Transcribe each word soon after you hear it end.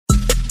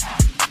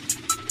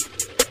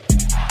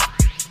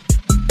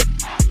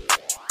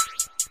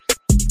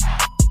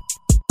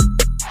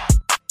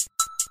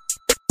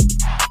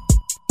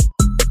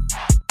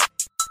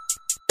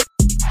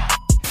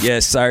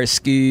Yes,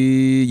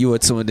 Sirski, you are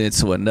tuned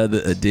into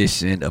another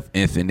edition of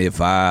Infinite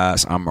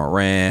Vibes. I'm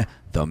Moran,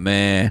 the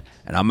man,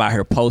 and I'm out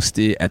here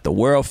posted at the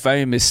world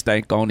famous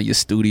Stankonia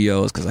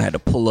Studios because I had to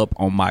pull up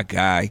on my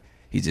guy.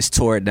 He just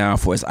tore it down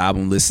for his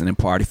album listening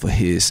party for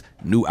his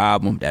new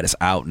album that is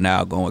out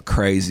now, going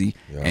crazy.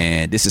 Yeah.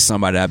 And this is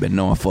somebody I've been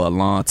knowing for a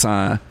long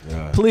time.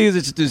 Yeah. Please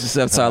introduce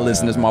yourself to our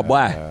listeners, my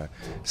boy.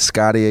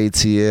 Scotty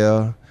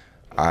ATL.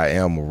 I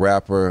am a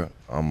rapper.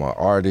 I'm an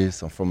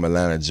artist. I'm from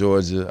Atlanta,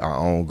 Georgia. I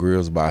own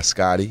Grills by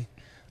Scotty.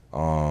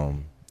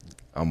 I'm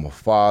a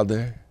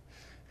father.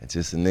 And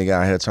just a nigga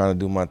out here trying to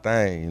do my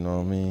thing, you know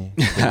what I mean?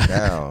 Put it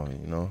down,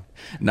 you know?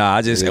 Nah,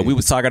 and we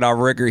was talking our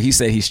record. He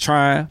said he's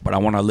trying, but I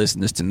want our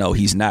listeners to know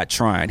he's not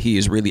trying. He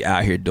is really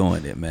out here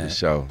doing it, man.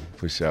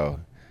 For sure.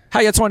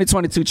 How your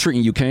 2022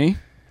 treating you, King?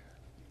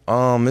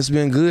 It's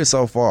been good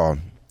so far.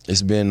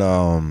 It's been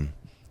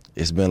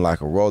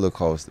like a roller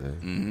coaster,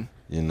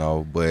 you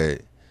know,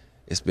 but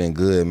it's been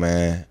good,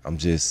 man. I'm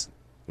just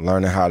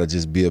learning how to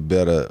just be a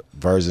better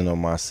version of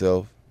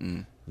myself,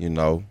 you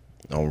know.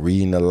 I'm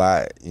reading a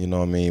lot, you know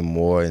what I mean,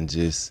 more, and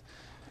just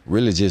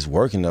really just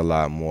working a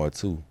lot more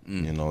too,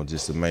 you know,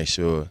 just to make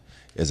sure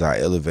as I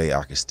elevate,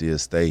 I can still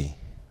stay,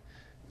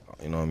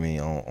 you know what I mean,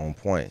 on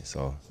point.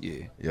 So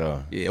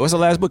yeah. What's the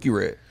last book you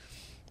read?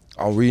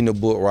 I'm reading a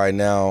book right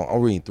now.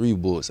 I'm reading 3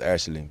 books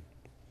actually.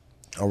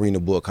 I'm reading a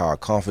book called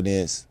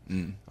Confidence.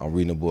 I'm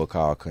reading a book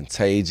called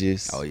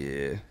Contagious. Oh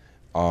yeah.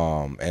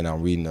 And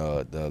I'm reading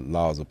the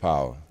Laws of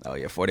Power. Oh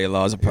yeah, 48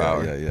 Laws of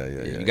Power.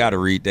 Yeah. You got to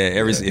read that.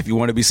 If you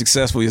want to be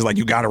successful, it's like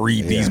you got to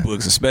read these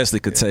books, especially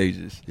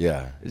Contagious.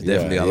 Yeah, it's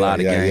definitely a lot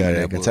of game. Yeah, in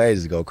that that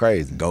Contagious go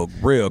crazy. Go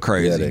real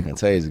crazy. Yeah, that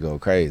Contagious go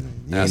crazy.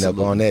 You ain't up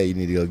on that, you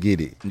need to go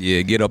get it.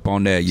 Yeah, get up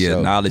on that. Yeah,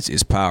 knowledge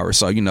is power.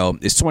 So you know,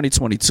 it's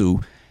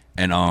 2022.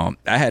 And I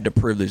had the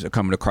privilege of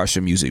coming across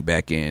your music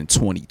back in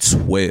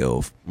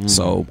 2012.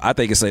 So I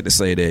think it's safe to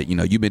say that, you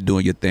know, you've been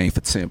doing your thing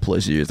for 10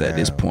 plus years at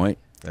this point.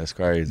 That's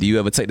crazy. Do you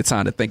ever take the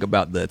time to think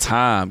about the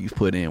time you've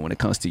put in when it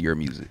comes to your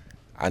music?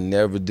 I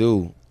never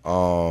do.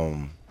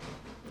 I've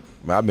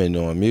been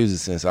doing music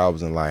since I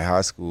was in like high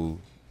school,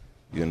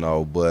 you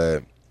know,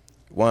 but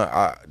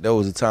there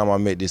was a time I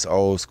met this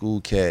old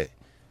school cat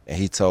and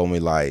he told me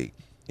like,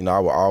 you know, I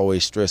would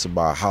always stress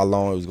about how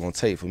long it was going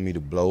to take for me to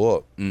blow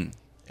up.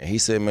 And he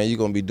said, man, you're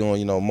going to be doing,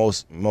 you know,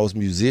 most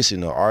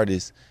musicians or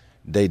artists,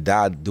 they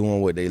die doing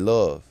what they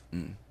love.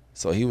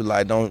 So he was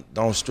like,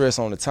 don't stress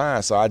on the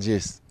time. So I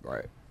just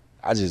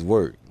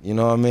work. You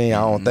know what I mean?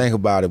 I don't think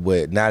about it.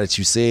 But now that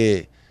you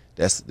said,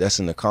 that's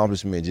an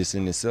accomplishment just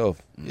in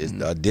itself. It's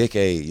a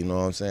decade, you know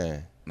what I'm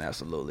saying?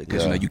 Absolutely.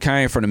 Because, you know, you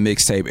came from the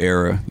mixtape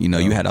era. You know,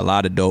 you had a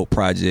lot of dope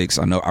projects.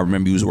 I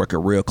remember you was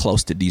working real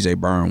close to DJ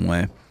Burn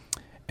One.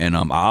 And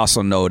I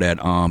also know that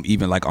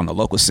even like on the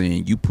local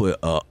scene, you put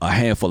a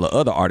handful of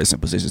other artists in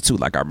positions too.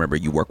 Like I remember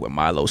you worked with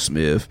Milo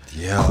Smith,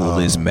 Kool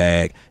Is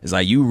Mag. It's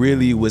like you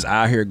really was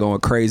out here going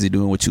crazy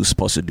doing what you was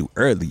supposed to do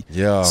early.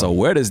 Yeah. So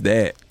where does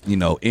that, you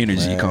know,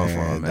 energy come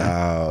from,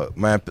 man?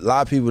 Man, a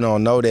lot of people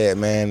don't know that,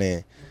 man.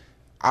 And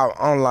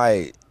I'm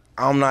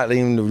not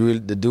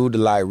even the dude to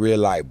like really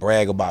like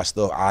brag about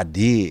stuff I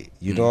did.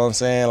 You know what I'm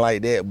saying?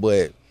 Like that.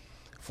 But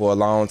for a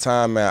long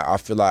time, man, I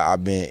feel like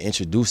I've been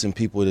introducing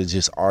people to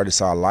just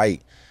artists I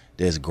like,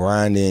 that's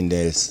grinding,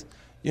 that's,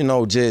 you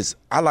know, just,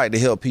 I like to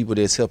help people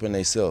that's helping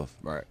themselves.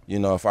 Right. You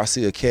know, if I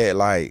see a cat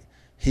like,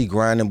 he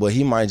grinding, but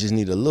he might just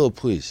need a little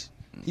push.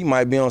 He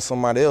might be on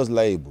somebody else's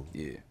label.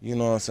 Yeah. You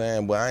know what I'm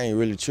saying? But I ain't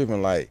really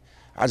tripping. Like,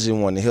 I just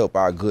want to help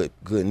out good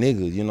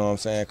niggas, you know what I'm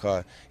saying?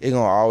 Because it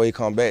going to always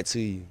come back to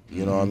you.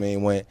 You know what I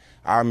mean?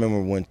 I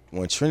remember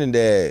when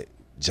Trinidad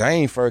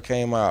Jane first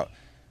came out,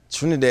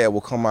 Trinidad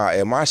will come out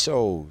at my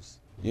shows,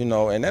 you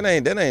know, and that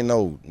ain't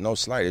no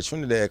slight at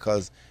Trinidad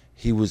because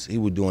he was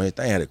doing his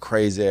thing, had a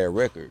crazy ass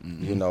record,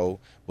 you know.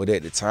 But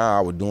at the time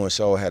I was doing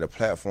show, had a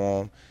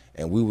platform,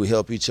 and we would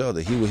help each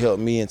other. He would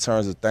help me in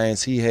terms of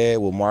things he had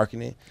with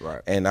marketing,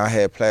 and I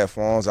had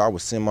platforms. I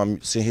would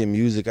send his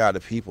music out to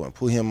people and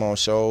put him on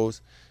shows,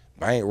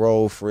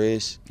 bankroll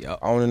fresh,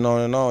 on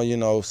and on, you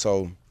know.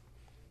 So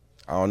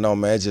I don't know,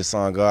 man. It's just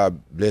something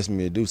God blessed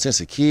me to do.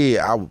 Since a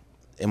kid,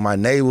 in my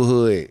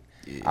neighborhood,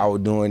 I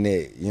was doing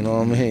that, you know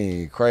what I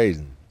mean?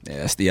 Crazy. Yeah,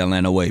 that's the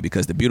Atlanta way,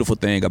 because the beautiful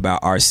thing about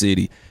our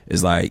city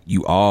is like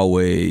you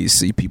always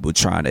see people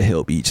trying to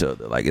help each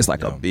other. Like it's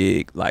like a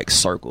big like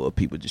circle of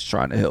people just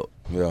trying to help.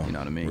 Yeah. You know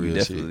what I mean? Real you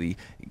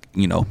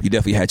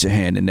definitely had your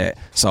hand in that.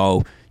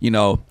 So, you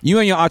know, you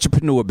and your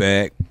entrepreneur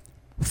bag.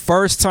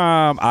 First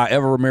time I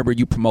ever remember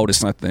you promoted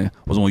something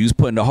was when you was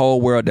putting the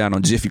whole world down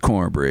on Jiffy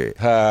Cornbread.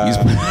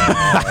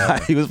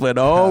 He was putting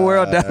the whole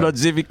world down on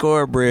Jiffy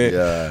Cornbread.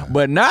 Yeah.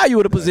 But now you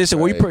in a position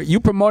where you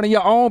promoting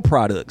your own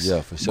products.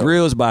 Yeah, for sure.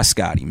 Grills by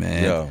Scotty,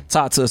 man. Yeah.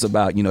 Talk to us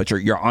about, you know,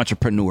 your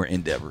entrepreneur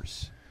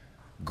endeavors.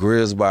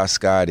 Grills by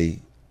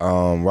Scotty.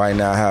 Right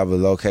now I have a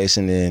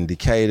location in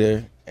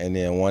Decatur and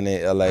then one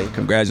in LA.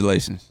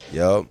 Congratulations.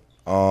 Yep.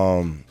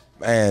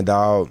 Man,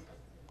 dog.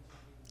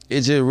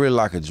 It's just really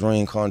like a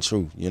dream come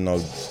true. You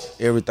know,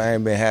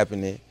 everything been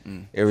happening,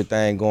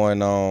 everything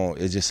going on.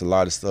 It's just a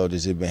lot of stuff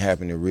that's just been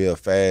happening real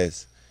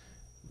fast.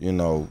 you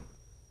know,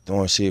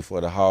 doing shit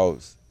for the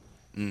Hawks,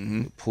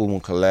 Puma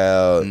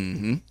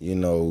collab, you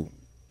know,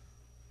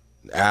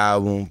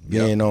 album,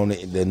 being on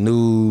the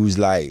news,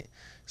 like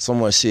so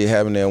much shit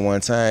happened at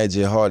one time. It's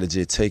just hard to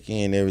just take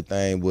in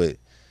everything, but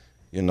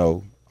you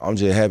know, I'm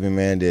just happy,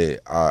 man,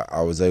 that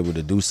I was able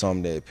to do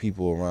something that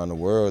people around the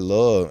world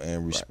love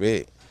and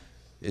respect.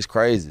 It's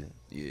crazy.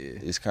 Yeah,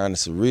 it's kind of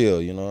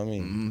surreal, you know what I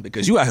mean?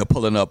 Because you out here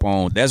pulling up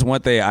on, that's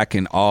one thing I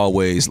can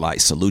always like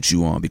salute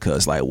you on,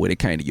 because like when it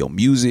came to your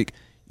music,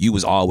 you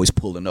was always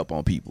pulling up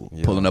on people,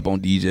 pulling up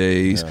on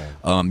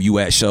DJs. You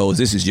at shows,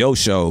 this is your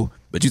show,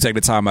 but you take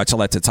the time out, you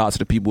like to talk to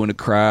the people in the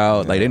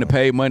crowd, like they done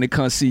paid money to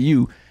come see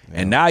you.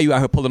 And now you out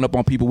here pulling up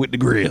on people with the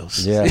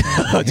grills. Yeah.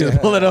 Just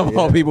pulling up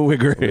on people with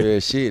grills. Real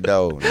shit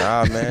though.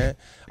 Nah, man.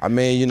 I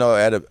mean, you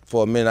know,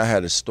 for a minute I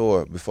had a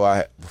store before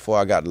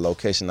I got the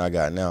location I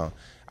got now.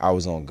 I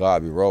was on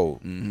Garby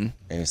Road,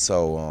 and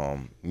so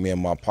me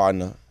and my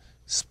partner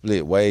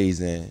split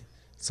ways, and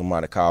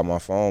somebody called my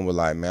phone, was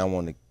like, man, I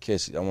want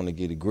to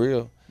get a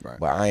grill,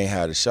 but I ain't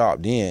had a shop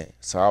then,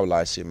 so I was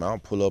like, shit, man, I'll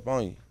pull up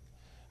on you.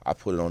 I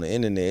put it on the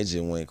internet, it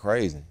just went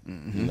crazy.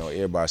 You know,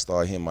 everybody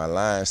started hitting my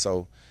line,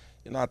 so,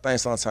 you know, I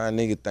think sometimes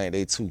niggas think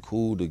they too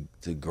cool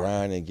to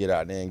grind and get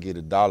out there and get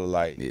a dollar,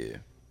 like,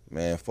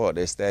 man, fuck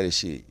that status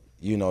shit.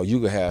 You know, you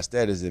could have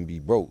status and be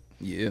broke.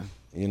 Yeah.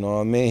 You know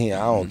what I mean?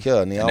 I don't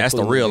care. Nigga, that's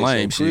the real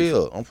lame shit.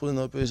 I'm pulling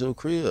up at your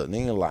crib.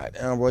 Nigga like,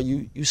 damn, bro,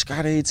 you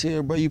Scotty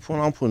ATL, bro,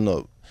 I'm pulling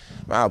up.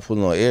 Man, I'm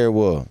pulling up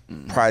everywhere.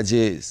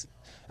 Projects,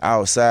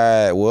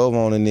 outside, wherever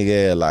on the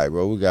nigga ass, like,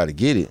 bro, we got to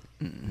get it.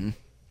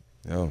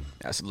 Yeah.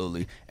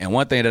 Absolutely. And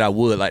one thing that I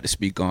would like to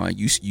speak on,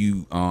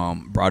 you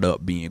brought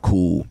up being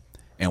cool.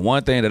 And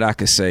one thing that I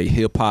could say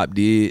hip-hop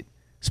did,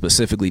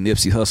 specifically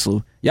Nipsey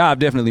Hussle, y'all have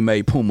definitely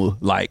made Puma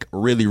like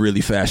really,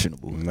 really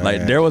fashionable. Man.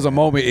 Like there was a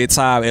moment in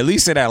time, at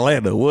least in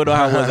Atlanta, what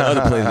I was in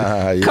other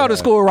places. Come to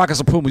school rocking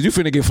some Pumas, you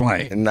finna get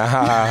flamed.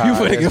 Nah, you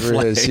finna get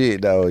flamed.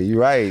 Shit though.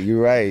 You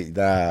right.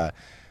 Nah.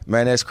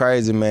 Man, that's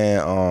crazy,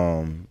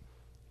 man.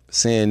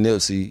 Seeing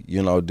Nipsey,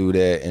 you know, do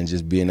that and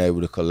just being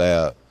able to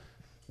collab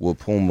with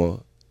Puma,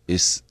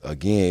 it's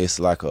like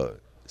a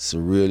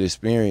surreal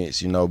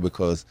experience, you know,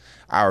 because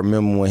I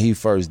remember when he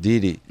first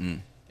did it.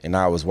 And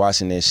I was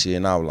watching that shit,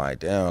 and I was like,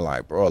 damn,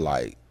 like, bro,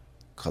 like,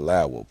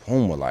 collab with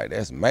Puma, like,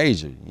 that's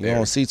major. You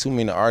don't see too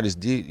many artists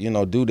do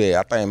that.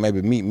 I think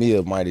maybe Meek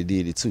Mill might have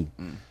did it too,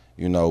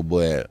 you know,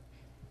 but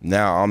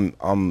now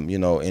I'm, you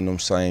know, in them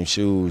same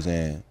shoes,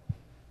 and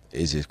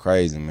it's just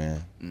crazy,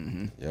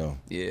 man.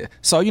 Yeah.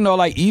 So, you know,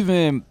 like,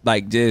 even,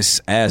 like, just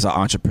as an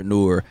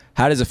entrepreneur,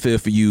 how does it feel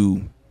for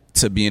you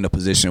to be in a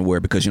position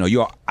where, because, you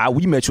know,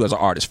 we met you as an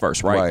artist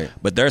first, right?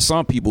 But there's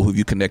some people who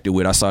you connected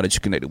with. I saw that you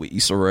connected with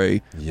Issa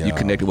Rae. You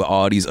connected with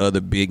all these other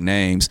big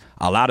names.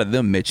 A lot of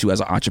them met you as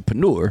an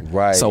entrepreneur.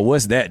 Right. So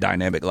what's that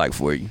dynamic like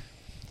for you?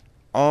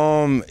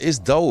 It's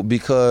dope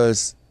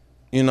because,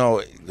 you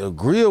know, the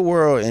grill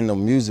world and the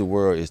music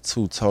world is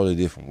two totally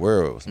different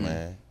worlds,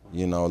 man.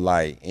 You know,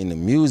 like in the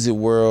music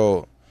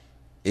world,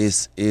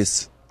 it's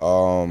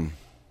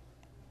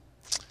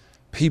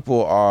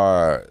people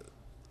are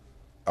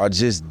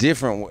just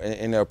different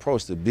in their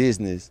approach to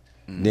business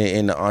than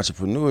in the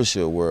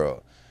entrepreneurship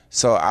world.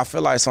 So I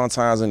feel like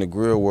sometimes in the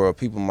grill world,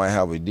 people might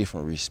have a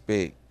different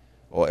respect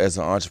or as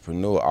an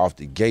entrepreneur off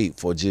the gate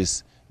for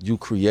just you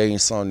creating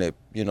something that,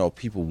 you know,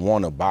 people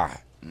want to buy.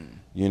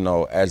 You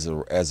know, as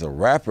a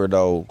rapper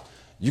though,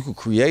 you could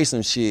create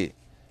some shit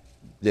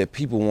that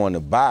people want to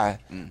buy,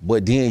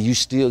 but then you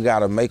still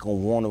gotta make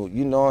them want to,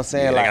 you know what I'm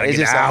saying? Like it's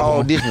just a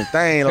whole different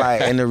thing,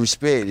 like, and the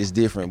respect is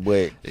different,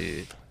 but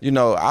you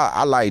know,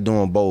 I like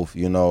doing both,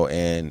 you know,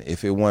 and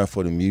if it weren't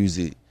for the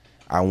music,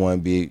 I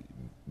wouldn't be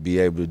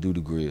able to do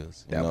the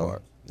grills. That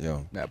part.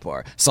 Yeah. That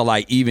part. So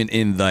like even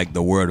in like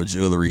the world of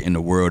jewelry, in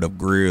the world of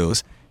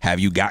grills, have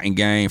you gotten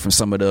game from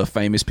some of the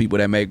famous people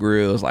that make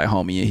grills, like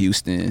homie in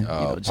Houston, you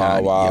know,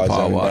 Johnny,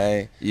 Paul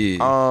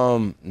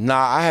Wall.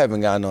 Nah, I haven't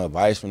gotten no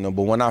advice from them,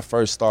 but when I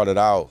first started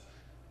out,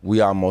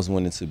 we almost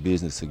went into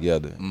business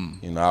together.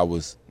 You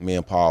know, me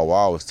and Paul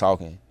Wall was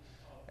talking,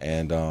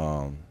 and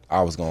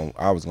I was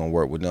gonna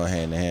work with them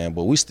hand in hand,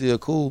 but we still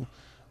cool.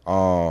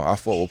 I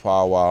fought with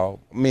Paul Wall.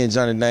 Me and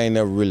Johnny Dane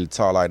never really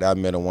talked like that. I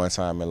met him one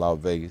time in Las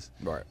Vegas.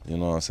 Right. You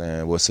know what I'm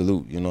saying? Well,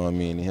 salute, you know what I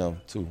mean, to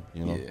him too,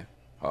 you know? Yeah.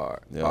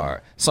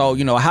 Hard. So,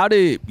 you know, how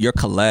did your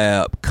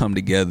collab come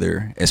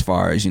together as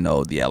far as, you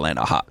know, the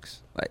Atlanta Hawks?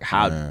 Like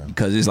how,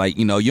 because it's like,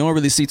 you know, you don't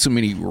really see too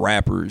many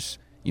rappers,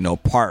 you know,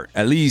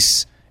 at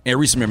least in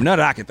recent memory, none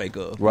that I can think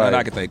of. Right. None that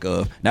I can think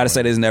of. Not to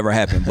say this never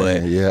happened,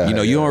 but, you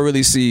know, you don't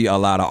really see a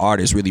lot of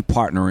artists really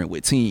partnering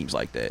with teams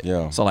like that.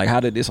 Yeah. So, like, how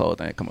did this whole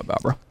thing come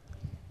about,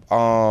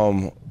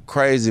 bro?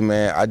 Crazy,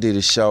 man. I did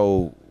a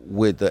show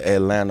with the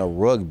Atlanta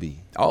Rugby.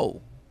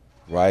 Oh.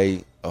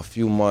 Right? A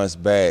few months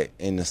back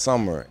in the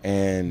summer,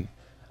 and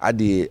I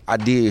did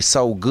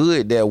so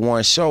good that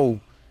one show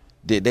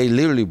that they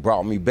literally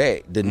brought me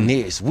back the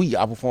next week.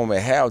 I performed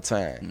at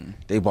halftime.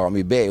 They brought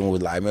me back and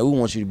was like, man, we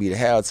want you to be the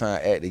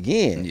halftime act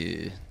again.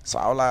 Yeah. So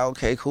I was like,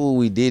 okay, cool,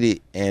 we did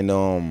it.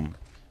 And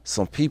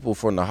some people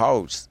from the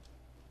Hawks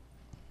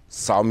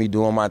saw me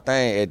doing my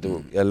thing at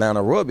the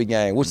Atlanta Rugby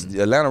game, which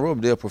the Atlanta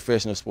Rugby, they're a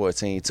professional sports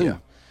team too. Yeah.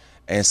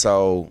 And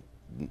so,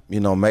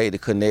 made the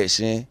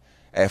connection.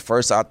 At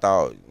first I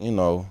thought,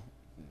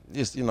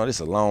 this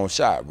a long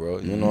shot, bro.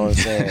 You know what I'm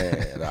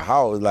saying? The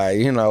house,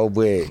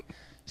 but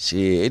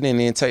shit, it didn't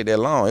even take that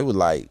long. It was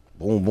like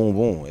boom, boom,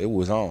 boom. It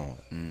was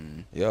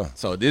on. Yeah.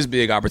 So this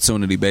big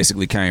opportunity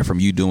basically came from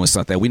you doing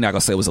something. We're not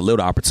gonna say it was a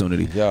little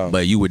opportunity,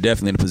 but you were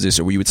definitely in a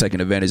position where you were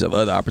taking advantage of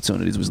other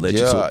opportunities, which led you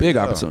to a big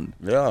opportunity.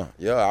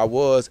 Yeah, I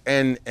was,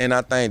 and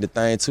I think the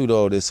thing too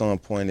though, that's on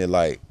point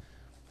that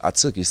I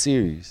took it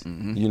serious.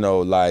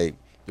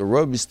 The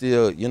rugby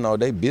still,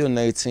 they building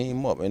their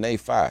team up and they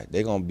fight.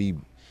 They gonna be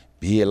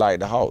big like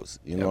the house.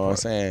 You know what I'm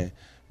saying?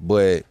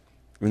 But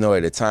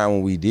at the time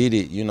when we did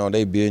it,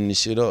 they building this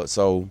shit up.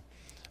 So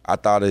I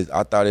thought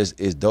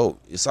it's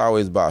dope. It's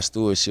always about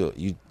stewardship.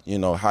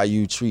 How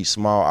you treat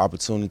small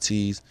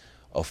opportunities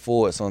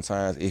afford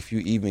sometimes if you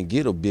even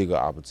get a bigger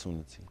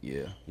opportunity.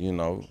 Yeah.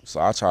 So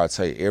I try to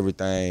take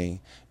everything,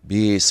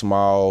 big,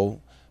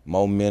 small,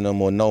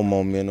 momentum or no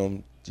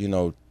momentum,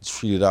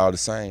 treat it all the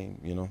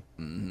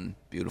same,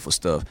 Beautiful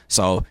stuff.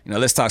 So,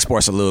 let's talk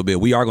sports a little bit.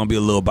 We are going to be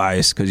a little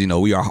biased because,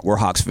 we're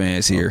Hawks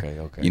fans here.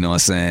 Okay. You know what I'm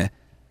saying?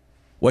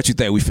 What you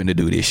think we finna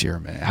do this year,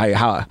 man?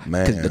 How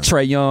man. The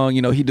Trae Young,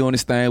 he doing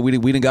his thing.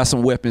 We done got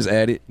some weapons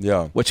added.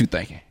 Yeah. What you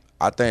thinking?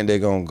 I think they're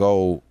going to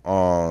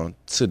go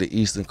to the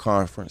Eastern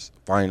Conference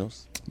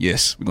Finals.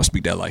 Yes, we're going to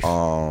speak that life.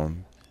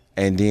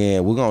 And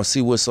then we're going to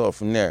see what's up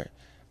from there.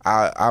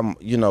 I'm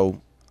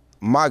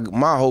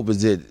my hope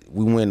is that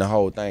we win the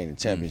whole thing, the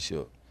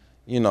championship.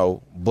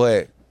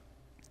 But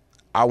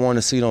I want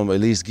to see them at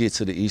least get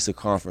to the Eastern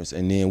Conference,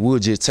 and then we'll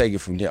just take it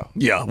from there.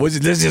 Yeah, let's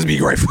just be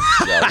grateful.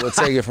 Yeah, we'll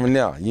take it from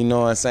there. You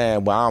know what I'm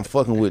saying? But I'm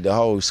fucking with the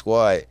whole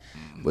squad.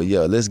 But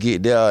yeah, let's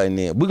get there, and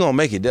then we're gonna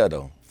make it there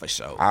though. For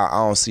sure. I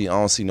don't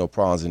see no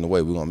problems in the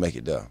way. We're gonna make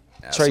it there.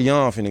 Trae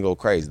Young finna go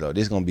crazy though.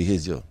 This gonna be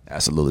his year.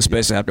 Absolutely,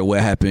 especially after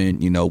what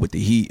happened, with the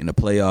Heat in the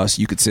playoffs.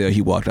 You could tell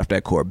he walked off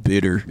that court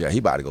bitter. Yeah, he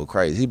about to go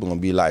crazy. He gonna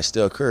be like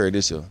Steph Curry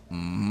this year.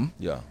 Mm-hmm.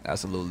 Yeah,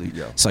 absolutely.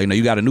 Yeah. So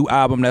you got a new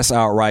album that's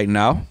out right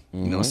now. You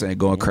know what I'm saying?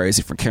 Going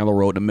crazy from Candler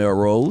Road to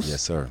Melrose.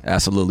 Yes, sir.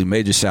 Absolutely.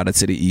 Major shout out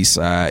to the East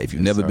Side. If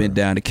you've never been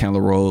down to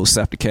Candler Road,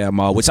 South DeKalb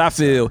Mall, which I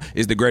feel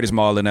is the greatest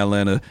mall in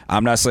Atlanta.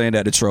 I'm not saying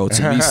that to troll.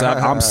 To me,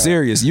 I'm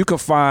serious. You can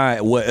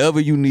find whatever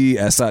you need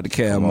at South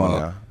DeKalb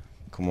Mall.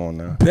 Come on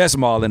now. Best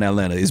mall in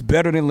Atlanta. It's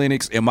better than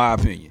Lenox, in my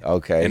opinion.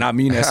 Okay. And I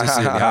mean that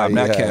sincerely. I'm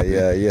not capping.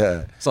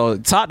 Yeah. So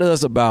talk to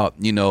us about,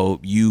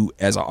 you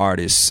as an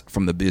artist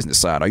from the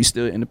business side. Are you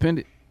still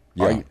independent?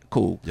 Yeah.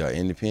 Cool. Yeah,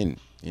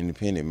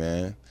 independent,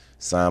 man.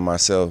 Signed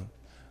myself.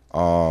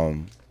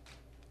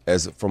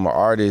 As from an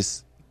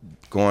artist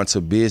going to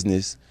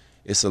business,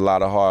 it's a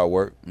lot of hard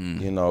work.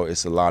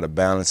 It's a lot of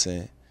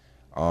balancing.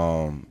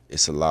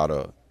 It's a lot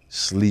of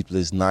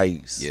sleepless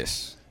nights.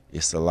 Yes.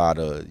 It's a lot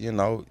of,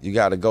 you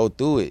got to go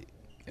through it.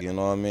 You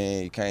know what I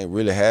mean? You can't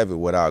really have it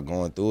without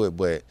going through it,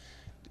 but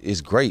it's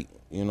great,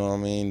 you know what I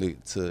mean,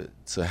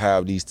 to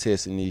have these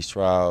tests and these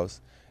trials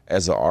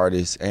as an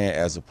artist and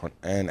as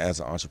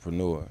an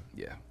entrepreneur.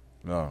 Yeah.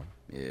 No.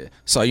 Yeah.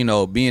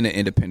 So, being an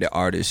independent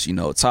artist,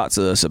 talk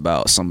to us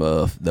about some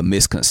of the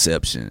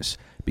misconceptions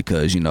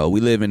because,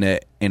 we live in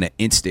an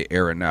instant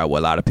era now where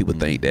a lot of people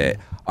think that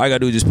all you got to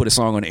do is just put a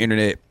song on the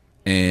internet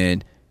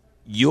and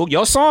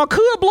your song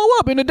could blow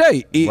up in a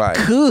day.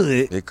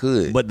 It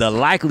could. But the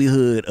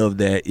likelihood of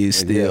that is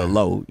still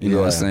low. You know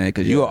what I'm saying?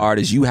 Because you're an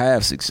artist, you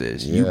have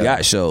success. You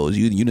got shows.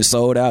 You done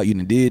sold out. You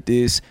done did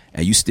this,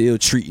 and you still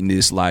treating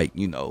this like,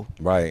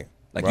 right.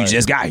 Like you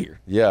just got here.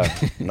 Yeah.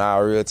 Nah,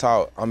 real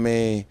talk. I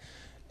mean,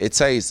 it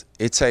takes.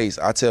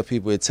 I tell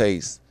people it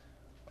takes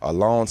a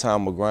long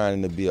time of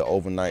grinding to be an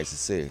overnight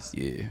success.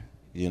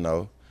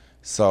 Yeah.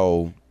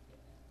 So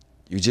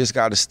you just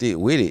got to stick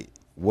with it.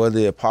 Whether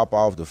it pop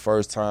off the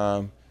first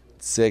time,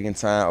 second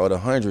time, or the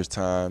 100th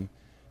time,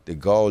 the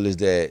goal is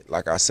that,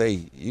 like I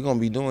say, you're going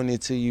to be doing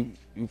it till you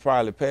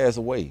probably pass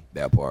away.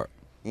 That part.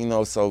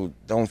 So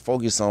don't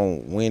focus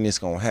on when it's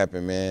going to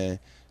happen, man.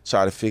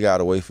 Try to figure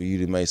out a way for you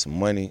to make some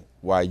money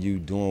while you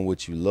doing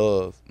what you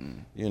love,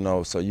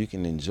 so you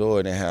can enjoy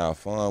it and have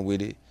fun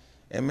with it.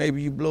 And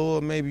maybe you blow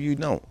up, maybe you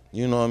don't.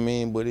 You know what I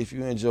mean? But if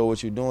you enjoy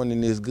what you're doing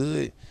and it's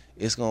good,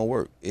 it's going to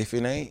work. If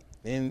it ain't,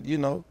 then,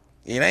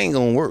 it ain't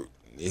going to work.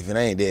 If it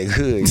ain't that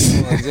good, you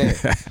know what I'm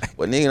saying?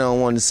 But nigga don't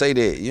want to say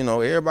that,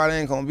 everybody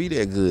ain't gonna be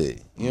that good.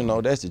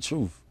 That's the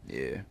truth.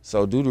 Yeah.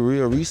 So do the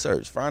real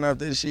research. Find out if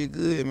that shit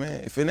good,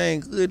 man. If it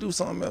ain't good, do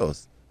something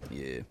else.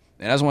 Yeah.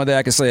 And that's one thing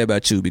I can say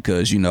about you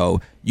because,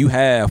 you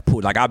have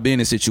put, like I've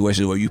been in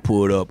situations where you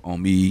pulled up on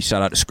me,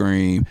 shout out to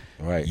Scream.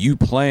 Right. You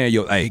playing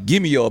hey,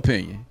 give me your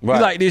opinion. Right.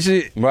 You like this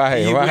shit?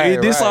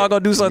 Right. This song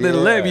gonna do something to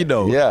let me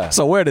know. Yeah.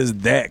 So where does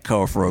that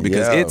come from?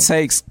 Because it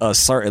takes a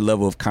certain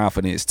level of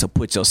confidence to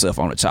put yourself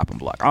on the chopping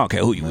block. I don't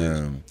care who you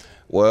is.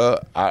 Well,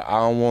 I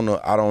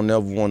don't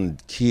never want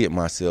to kid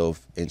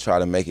myself and try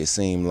to make it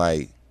seem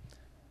like,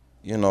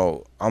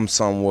 I'm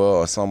somewhere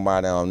or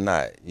somebody I'm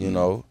not,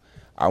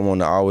 I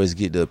want to always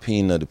get the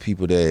opinion of the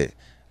people that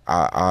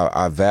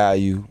I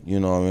value, you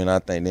know what I mean? I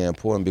think they're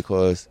important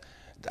because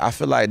I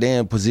feel like they're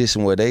in a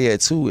position where they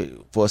at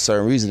too for a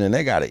certain reason, and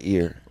they got an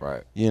ear,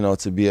 right? You know,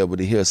 to be able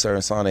to hear a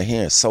certain song. They're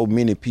hearing so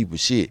many people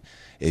shit.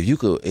 If you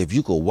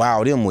could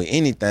wow them with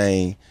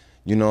anything,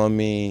 you know what I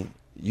mean,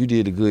 you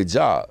did a good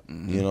job.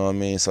 You know what I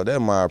mean? So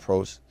that's my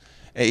approach.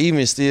 And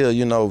even still,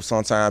 you know,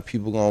 sometimes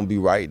people gonna be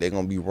right, they're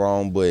gonna be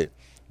wrong, but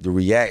the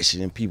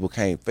reaction, people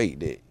can't fake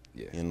that.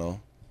 Yeah. You know?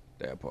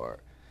 That part.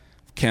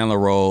 Candler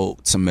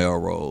Road to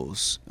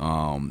Melrose.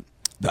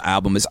 The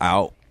album is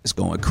out. It's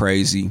going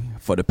crazy.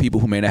 For the people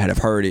who may not have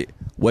heard it,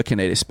 what can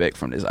they expect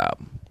from this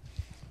album?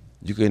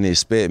 You can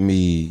expect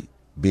me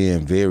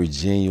being very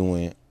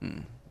genuine,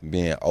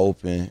 being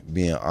open,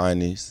 being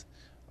honest,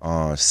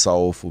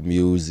 soulful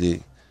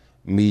music,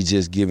 me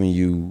just giving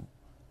you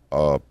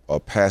a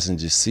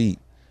passenger seat,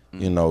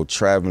 you know,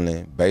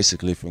 traveling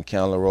basically from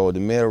Candler Road to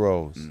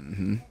Melrose.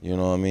 You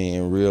know what I mean?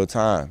 In real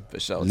time. For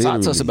sure. Talk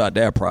to us about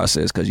that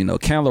process, because, you know,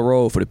 Candler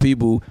Road, for the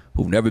people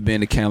who've never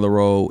been to Candler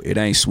Road, it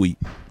ain't sweet.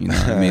 You know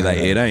what I mean? Like,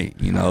 it ain't.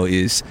 You know,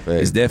 it's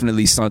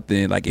definitely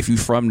something, like, if you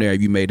from there,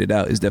 if you made it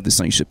out, it's definitely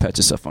something you should pat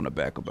yourself on the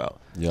back about.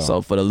 Yeah.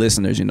 So for the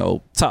listeners, you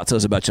know, talk to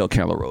us about your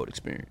Candler Road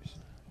experience.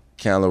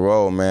 Candler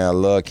Road, man, I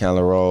love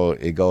Candler Road.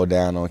 It go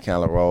down on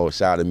Candler Road.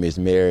 Shout out to Miss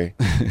Mary.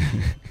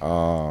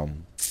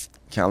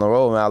 Candler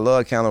Road, man, I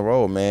love Candler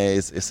Road, man.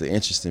 It's an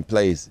interesting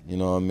place, you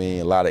know what I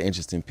mean? A lot of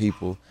interesting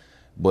people,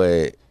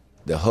 but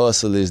the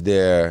hustle is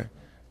there,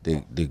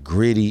 the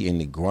gritty and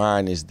the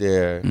grind is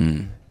there.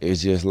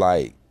 It's just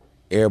like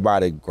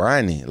everybody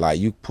grinding. Like,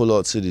 you pull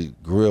up to the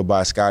Grill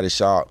by Scotty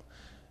shop,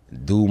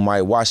 dude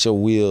might wash your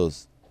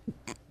wheels,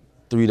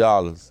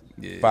 $3,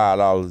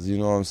 $5, you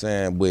know what I'm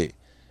saying? But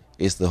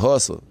it's the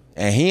hustle.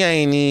 And he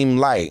ain't even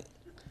like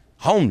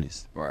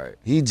homeless. Right.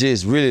 He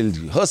just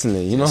really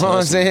hustling, you know what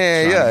I'm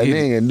saying? Yeah, he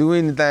ain't gonna do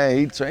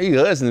anything. He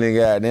hustling,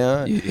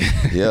 goddamn.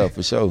 Yeah,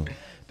 for sure.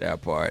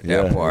 That part.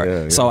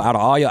 Yeah. So out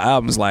of all your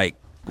albums, like,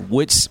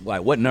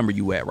 what number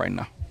you at right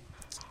now?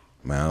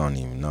 Man, I don't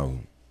even know.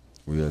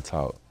 Real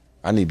talk.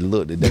 I need to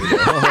look today,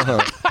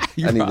 though.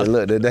 I need to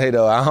look today,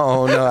 though. I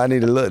don't know. I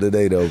need to look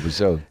today, though, for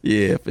sure.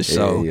 Yeah, for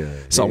sure.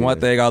 So one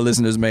thing our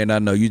listeners may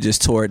not know, you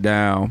just tore it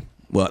down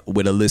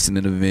with a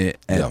listening event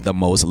at the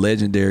most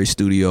legendary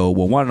studio,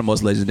 one of the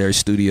most legendary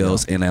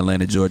studios in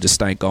Atlanta, Georgia,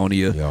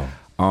 Stankonia.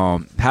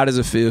 How does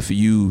it feel for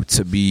you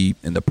to be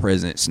in the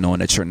presence, knowing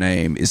that your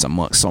name is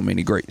amongst so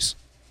many greats?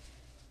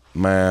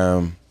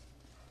 Man,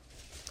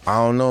 I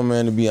don't know,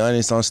 man. To be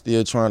honest, I'm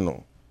still trying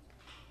to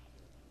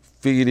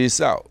figure this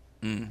out.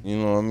 You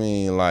know what I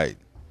mean? Like,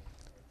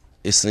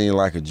 it seemed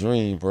like a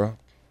dream, bro.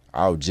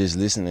 I was just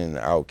listening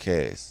to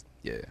Outkast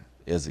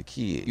as a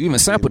kid. You even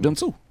sampled them,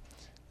 too.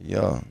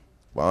 Yeah.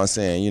 But I'm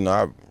saying, you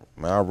know,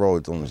 I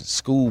rode on the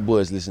school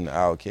bus listening to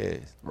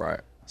Outkast. Right.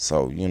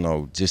 So, you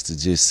know, just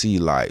to see,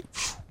 like,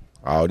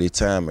 all this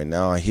time, and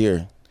now I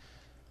hear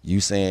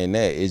you saying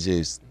that, it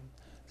just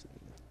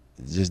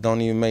don't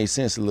even make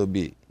sense a little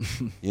bit.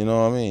 You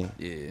know what I mean?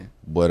 Yeah.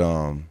 But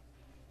I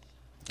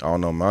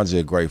don't know, man. I'm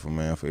just grateful,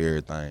 man, for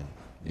everything.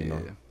 You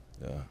know?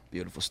 Yeah.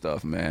 Beautiful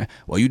stuff, man.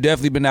 Well, you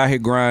definitely been out here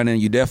grinding.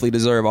 You definitely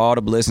deserve all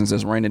the blessings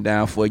that's raining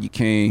down for you,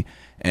 King.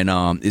 And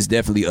it's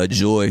definitely a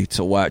joy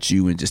to watch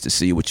you and just to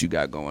see what you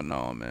got going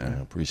on, man.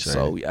 I appreciate it.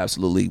 So we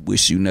absolutely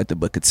wish you nothing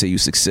but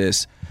continued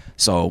success.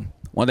 So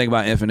one thing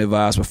about Infinite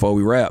Vibes, before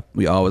we wrap,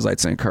 we always like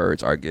to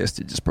encourage our guests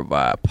to just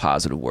provide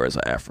positive words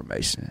of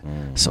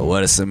affirmation. So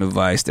what is some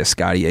advice that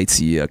Scotty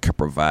ATL can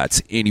provide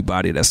to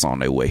anybody that's on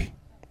their way?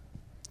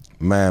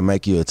 Man,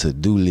 make you a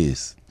to-do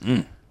list.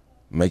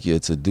 Make you a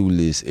to-do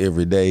list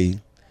every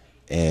day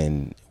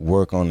and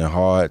work on it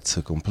hard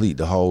to complete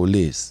the whole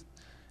list.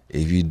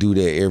 If you do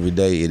that every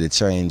day, it'll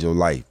change your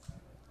life.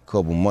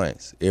 Couple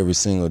months, every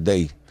single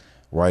day.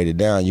 Write it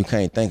down. You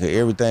can't think of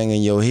everything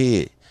in your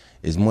head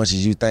as much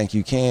as you think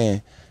you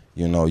can.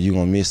 You know, you're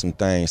going to miss some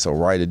things. So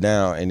write it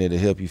down, and it'll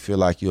help you feel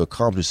like you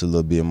accomplished a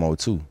little bit more,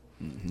 too.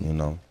 You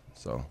know,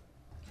 so.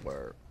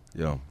 Word.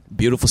 Yeah.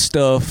 Beautiful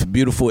stuff.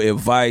 Beautiful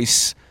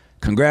advice.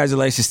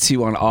 Congratulations to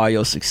you on all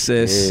your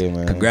success. Yeah,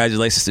 man.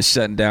 Congratulations to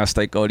shutting down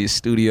Stankonia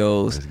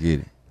Studios. Let's get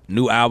it.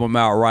 New album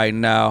out right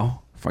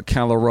now, from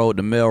Candler Road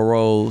to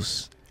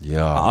Melrose.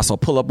 Yeah. I also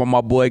pull up on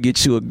my boy,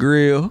 Get You a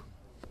Grill.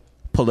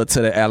 Pull up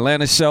to the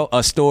Atlanta store.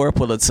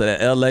 Pull up to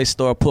the LA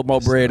store. Put more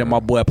bread in my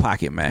boy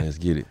pocket, man. Let's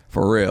get it.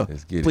 For real.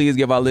 Let's get it. Please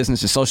give our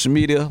listeners your social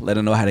media. Let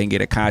them know how they can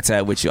get in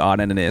contact with you. All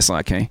the internet, so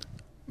I can.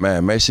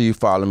 Man, make sure you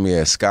follow me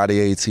at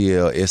Scotty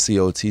ATL,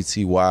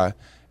 SCOTTY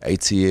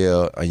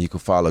ATL, and you can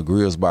follow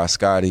Grills by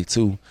Scotty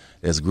too.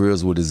 That's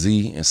Grills with a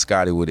Z and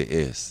Scotty with an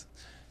S.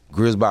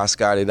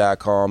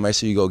 GrillsByScotty.com. Make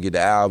sure you go get the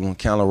album,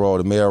 Candler Road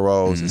to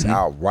Melrose. It's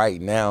out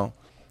right now.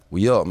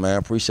 We up, man.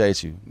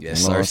 Appreciate you.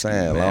 Yes, you know what I'm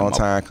saying? Man, long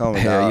time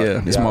coming. Hell dog.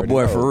 yeah. It's my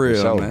boy for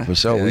real, man. For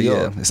sure. We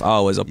up. It's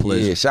always a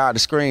pleasure. Yeah, shout out to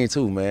Scream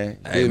too, man.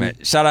 Hey, man.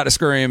 Shout out to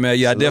Scream, man.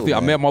 Yeah, Salute, I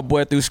met my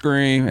boy through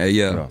Scream. Hey,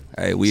 yeah.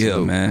 Hey, we Salute.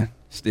 here, man.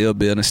 Still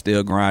building,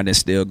 still grinding,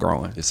 still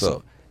growing. It's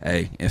up.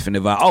 Hey,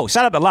 Infinite Vibe. Oh,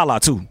 shout out to Lala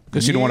too,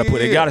 because she don't want to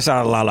put it. Got to shout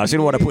out to Lala. She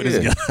don't want to put this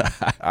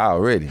together.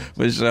 Already.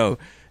 For sure.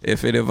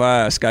 Infinite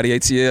Vibe. Scotty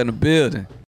ATL in the building.